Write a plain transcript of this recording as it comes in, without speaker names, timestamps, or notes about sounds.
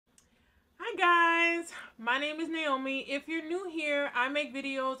guys, my name is Naomi. If you're new here, I make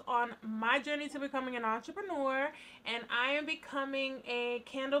videos on my journey to becoming an entrepreneur, and I am becoming a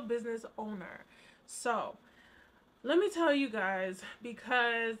candle business owner. So let me tell you guys,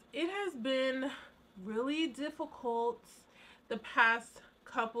 because it has been really difficult the past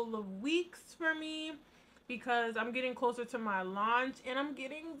couple of weeks for me, because I'm getting closer to my launch and I'm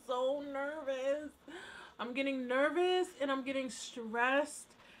getting so nervous. I'm getting nervous and I'm getting stressed,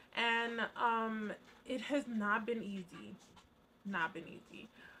 and it has not been easy.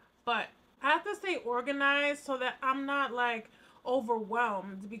 But I have to stay organized so that I'm not like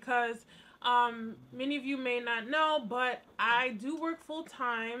overwhelmed, because many of you may not know, but I do work full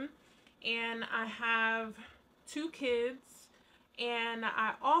time and I have 2 kids, and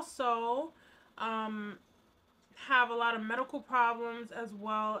I also have a lot of medical problems as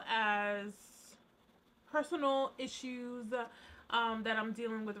well as personal issues that I'm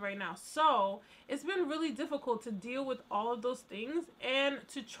dealing with right now. So it's been really difficult to deal with all of those things and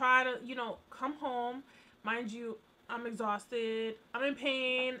to try to, come home. Mind you, I'm exhausted, I'm in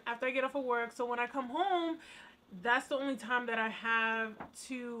pain after I get off of work. So when I come home, that's the only time that I have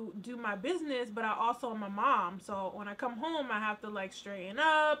to do my business, but I also am a mom. So when I come home, I have to like straighten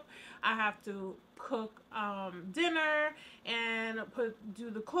up, I have to cook dinner and do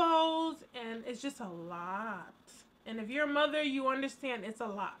the clothes, and it's just a lot. And if you're a mother, you understand it's a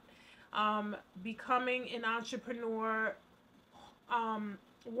lot. Becoming an entrepreneur,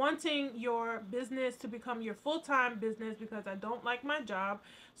 wanting your business to become your full-time business, because I don't like my job,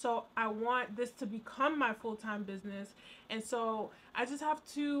 so I want this to become my full-time business. And so I just have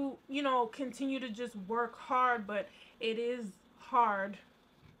to, continue to just work hard, but it is hard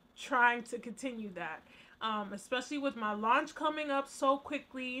trying to continue that, especially with my launch coming up so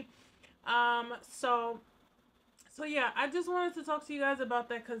quickly. So yeah, I just wanted to talk to you guys about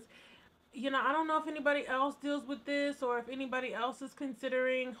that, because I don't know if anybody else deals with this, or if anybody else is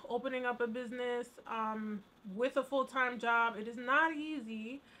considering opening up a business with a full-time job. It is not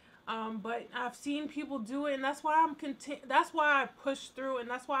easy, but I've seen people do it, and that's why that's why I pushed through, and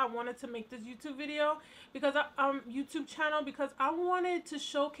that's why I wanted to make this YouTube video, because YouTube channel, because I wanted to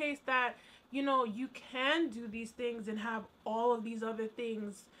showcase that you can do these things and have all of these other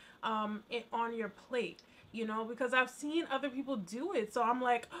things on your plate, because I've seen other people do it. So I'm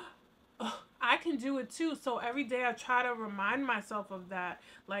like, I can do it too. So every day I try to remind myself of that.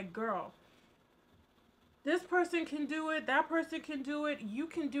 Like, girl, this person can do it, that person can do it, you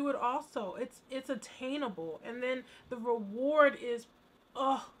can do it also. It's attainable. And then the reward is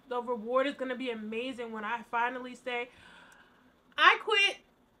going to be amazing when I finally say, I quit.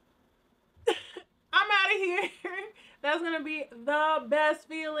 I'm out of here. That's going to be the best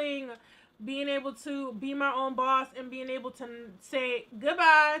feeling. Being able to be my own boss and being able to say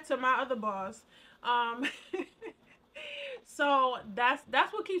goodbye to my other boss. So that's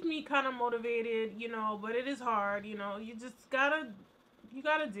what keeps me kind of motivated, but it is hard, you just gotta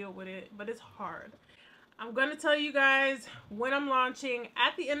deal with it, but it's hard. I'm gonna tell you guys when I'm launching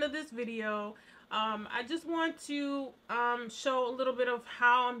at the end of this video. I just want to show a little bit of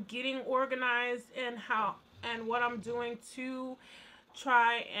how I'm getting organized and what I'm doing to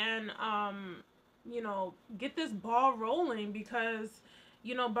try and get this ball rolling, because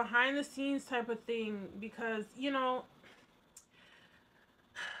behind the scenes type of thing, because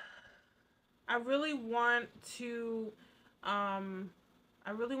I really want to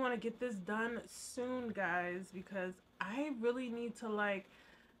get this done soon, guys, because I really need to like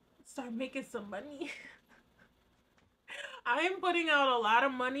start making some money. I am putting out a lot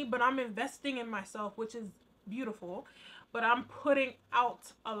of money, but I'm investing in myself, which is beautiful. But I'm putting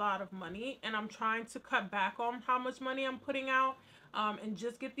out a lot of money, and I'm trying to cut back on how much money I'm putting out, and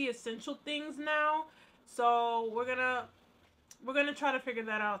just get the essential things now. So we're gonna try to figure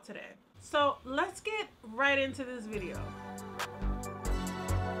that out today. So let's get right into this video.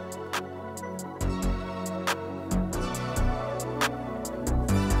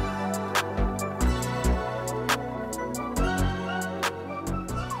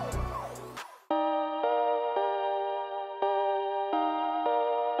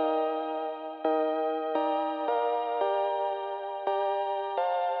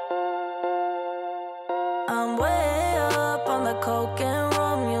 I'm way up on the coke and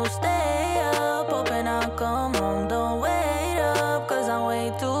rum. You stay up, hoping I'll come home. Don't wait up, cause I'm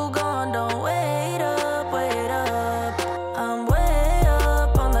way too gone. Don't wait up, wait up. I'm way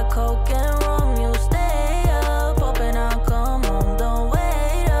up on the coke and rum. You stay up, hoping I'll come home. Don't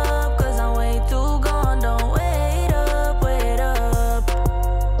wait up, cause I'm way too gone. Don't wait up, wait up.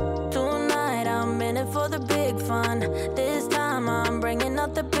 Tonight I'm in it for the big fun. This time I'm bringing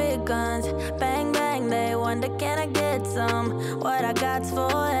out the big guns. Bang, bang. wonder, can I get some? What I got's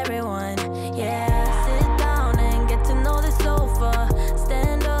for everyone. Yeah, sit down and get to know the sofa.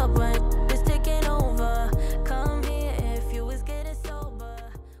 Stand up when it's taking over. Come here if you was getting sober.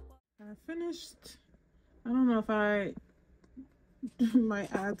 I finished. I don't know if I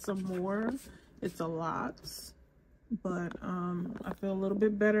might add some more. It's a lot, but I feel a little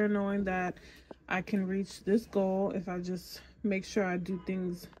bit better knowing that I can reach this goal if I just make sure I do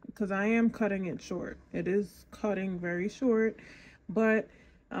things, because I am cutting it short. It is cutting very short, but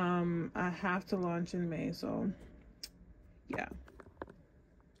I have to launch in May, so yeah.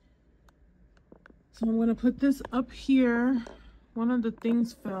 So I'm gonna put this up here. One of the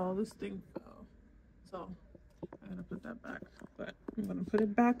things fell. This thing fell, so I gotta put that back, but I'm gonna put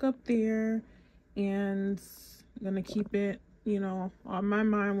it back up there, and I'm gonna keep it, you know, on my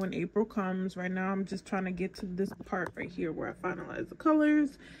mind when April comes. Right now I'm just trying to get to this part right here where I finalize the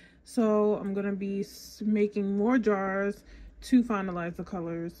colors. So I'm gonna be making more jars to finalize the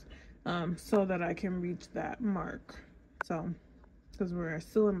colors, so that I can reach that mark. So, because we're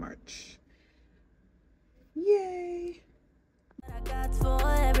still in March. Yay! What I got's for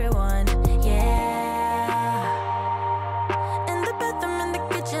everyone. Yeah. In the bathroom, in the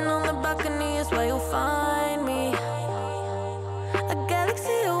kitchen, on the balcony is where you'll find me. A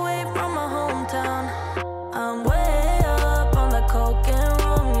galaxy away from my hometown. I'm way up on the coke and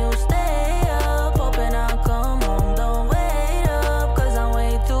rum. You stay up, hoping I'll come home. Don't wait up, cause I'm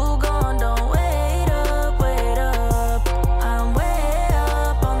way too gone. Don't wait up, wait up. I'm way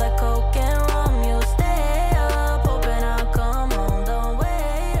up on the coke and rum. You stay up, hoping I'll come home. Don't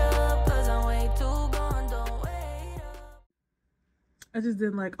wait up, cause I'm way too gone. Don't wait up. I just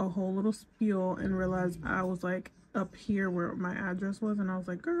did like a whole little spiel and realized I was like up here where my address was, and I was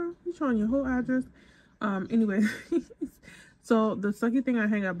like, girl, you showing your whole address? Anyway, so the sucky thing I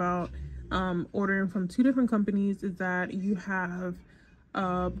hang about ordering from two different companies is that you have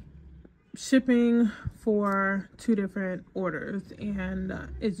shipping for two different orders, and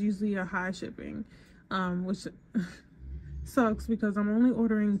it's usually a high shipping, which sucks because I'm only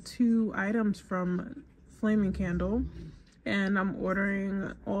ordering 2 items from Flaming Candle, and I'm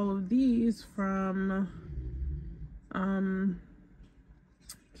ordering all of these from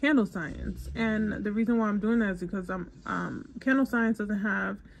Candle Science. And the reason why I'm doing that is because Candle Science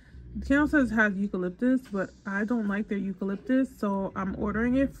has eucalyptus, but I don't like their eucalyptus, so I'm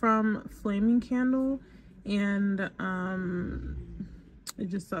ordering it from Flaming Candle, and it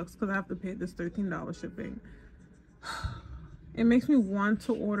just sucks because I have to pay this $13 shipping. It makes me want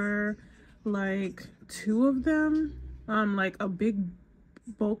to order like 2 of them, like a big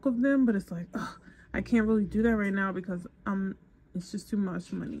bulk of them, but it's like, ugh, I can't really do that right now because it's just too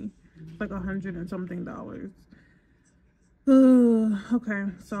much money. It's like $100 and something. Okay,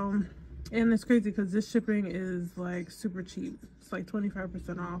 so, and it's crazy because this shipping is like super cheap. It's like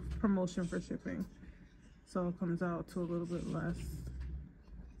 25% off promotion for shipping, so it comes out to a little bit less.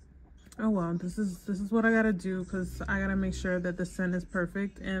 Oh well, this is what I gotta do, because I gotta make sure that the scent is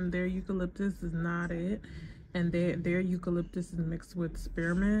perfect, and their eucalyptus is not it, and their eucalyptus is mixed with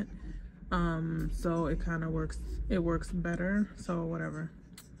spearmint. So it kind of works better. So whatever,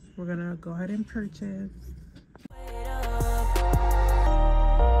 we're gonna go ahead and purchase.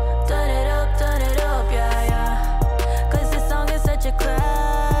 Turn it up, yeah, yeah. Cause this song is such a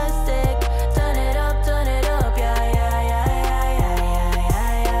classic. Turn it up, yeah, yeah, yeah, yeah,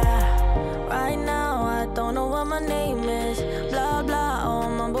 yeah, yeah. Right now, I don't know what my name is. Blah, blah, I'll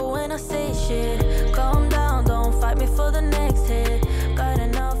mumble when I say shit. Calm down, don't fight me for the next hit. Got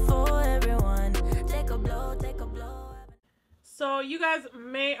enough for everyone. Take a blow, take a blow. So you guys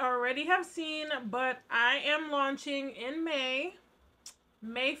may already have seen, but I am launching in May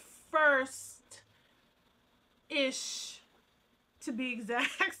 1st ish, to be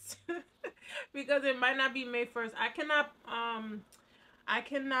exact, because it might not be May 1st. I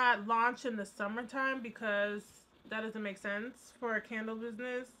cannot launch in the summertime because that doesn't make sense for a candle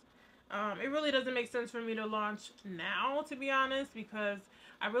business. It really doesn't make sense for me to launch now, to be honest, because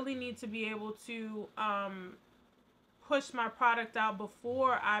I really need to be able to push my product out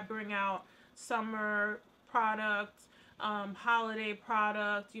before I bring out summer product, holiday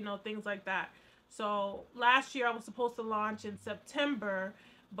product, you know, things like that. So last year I was supposed to launch in September,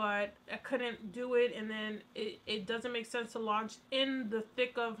 but I couldn't do it, and then it doesn't make sense to launch in the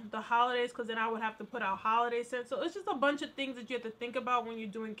thick of the holidays, because then I would have to put out holiday scents. So it's just a bunch of things that you have to think about when you're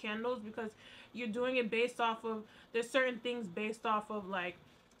doing candles, because you're doing it based off of, there's certain things based off of like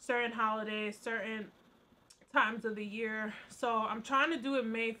certain holidays, certain times of the year. So I'm trying to do it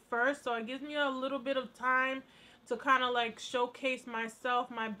May 1st, so it gives me a little bit of time to kind of like showcase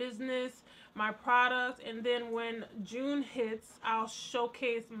myself, my business, my product. And then when June hits, I'll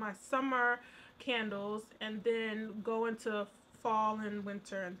showcase my summer candles and then go into fall and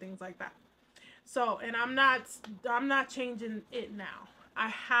winter and things like that. So, and I'm not changing it now. I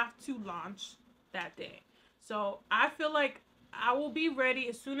have to launch that day. So I feel like I will be ready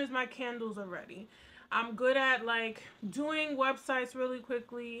as soon as my candles are ready. I'm good at like doing websites really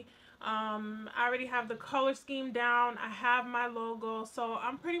quickly. I already have the color scheme down. I have my logo. So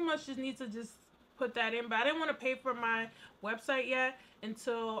I'm pretty much just need to just put that in. But I didn't want to pay for my website yet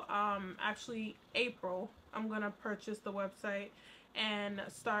until actually April. I'm going to purchase the website and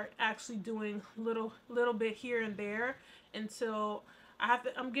start actually doing little bit here and there until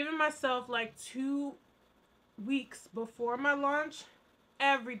I'm giving myself like 2 weeks before my launch.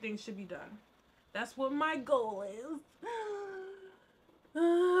 Everything should be done. That's what my goal is.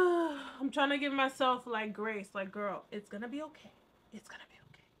 I'm trying to give myself like grace, like, girl, it's gonna be okay. It's gonna be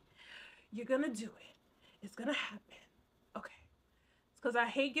okay. You're gonna do it. It's gonna happen. Okay. It's because I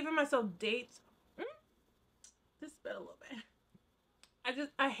hate giving myself dates. This better a little bit.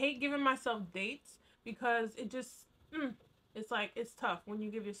 I hate giving myself dates because it just it's like it's tough when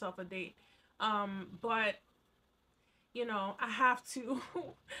you give yourself a date. But you know, I have to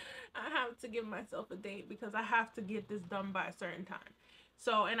give myself a date because I have to get this done by a certain time.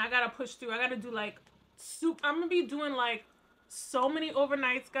 So, and I gotta push through. I gotta do like I'm gonna be doing like so many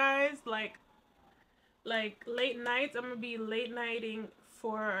overnights, guys. Like late nights. I'm gonna be late nighting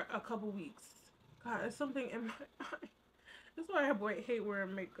for a couple weeks. God, there's something in my eye. That's why I hate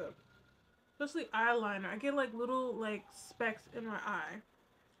wearing makeup, especially eyeliner. I get like little like specks in my eye,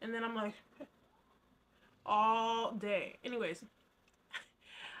 and then I'm like all day. Anyways,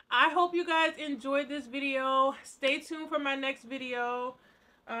 I hope you guys enjoyed this video. Stay tuned for my next video.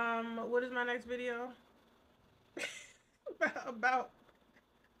 What is my next video? about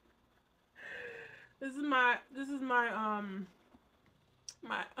this is my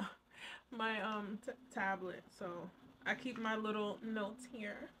tablet, so I keep my little notes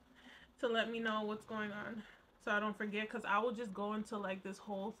here to let me know what's going on so I don't forget, because I will just go into like this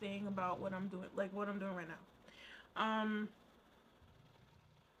whole thing about what I'm doing, like what I'm doing right now.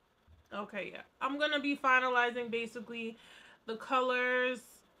 Okay, yeah, I'm gonna be finalizing basically the colors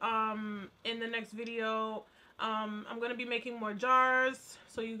in the next video. I'm gonna be making more jars,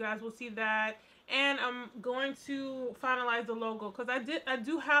 so you guys will see that. And I'm going to finalize the logo because I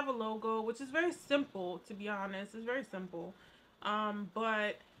do have a logo, which is very simple, to be honest. It's very simple.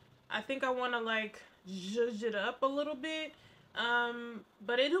 But I think I want to like zhuzh it up a little bit.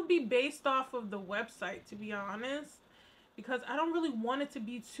 But it'll be based off of the website, to be honest, because I don't really want it to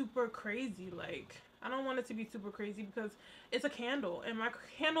be super crazy. Like, I don't want it to be super crazy because it's a candle, and my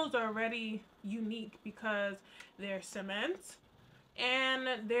candles are already unique because they're cement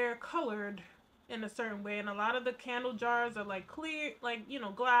and they're colored in a certain way, and a lot of the candle jars are like clear, like, you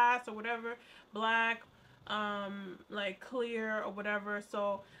know, glass or whatever, black, like clear or whatever.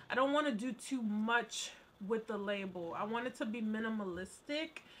 So I don't want to do too much with the label. I want it to be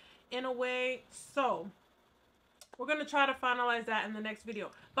minimalistic in a way. So we're gonna try to finalize that in the next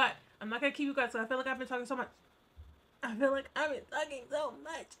video, but I'm not gonna keep you guys, so I feel like I've been talking so much. So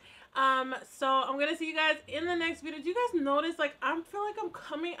I'm gonna see you guys in the next video. Do you guys notice, like, I feel like I'm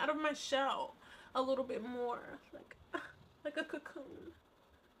coming out of my shell a little bit more, like a cocoon.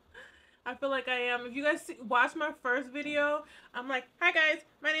 I feel like I am. If you guys watch my first video, I'm like, hi guys,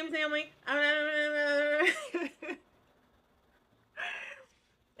 my name is Emily.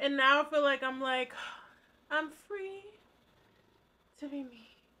 And now I feel like I'm like, I'm free to be me.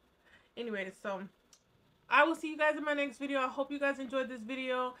 Anyways, so I will see you guys in my next video. I hope you guys enjoyed this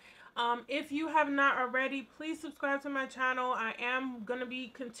video. If you have not already, please subscribe to my channel. I am gonna be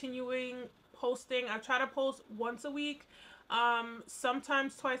continuing posting. I try to post once a week,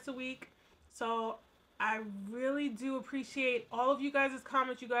 sometimes twice a week. So I really do appreciate all of you guys'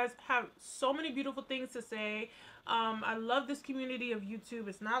 comments. You guys have so many beautiful things to say. I love this community of YouTube.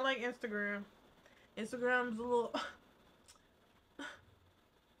 It's not like Instagram. Instagram's a little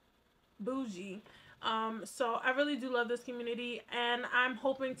bougie. So I really do love this community, and I'm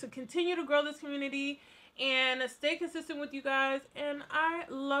hoping to continue to grow this community and stay consistent with you guys. And I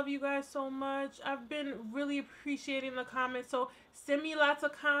love you guys so much. I've been really appreciating the comments, so send me lots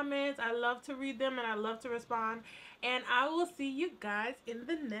of comments. I love to read them and I love to respond, and I will see you guys in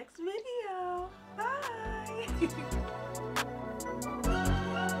the next video. Bye.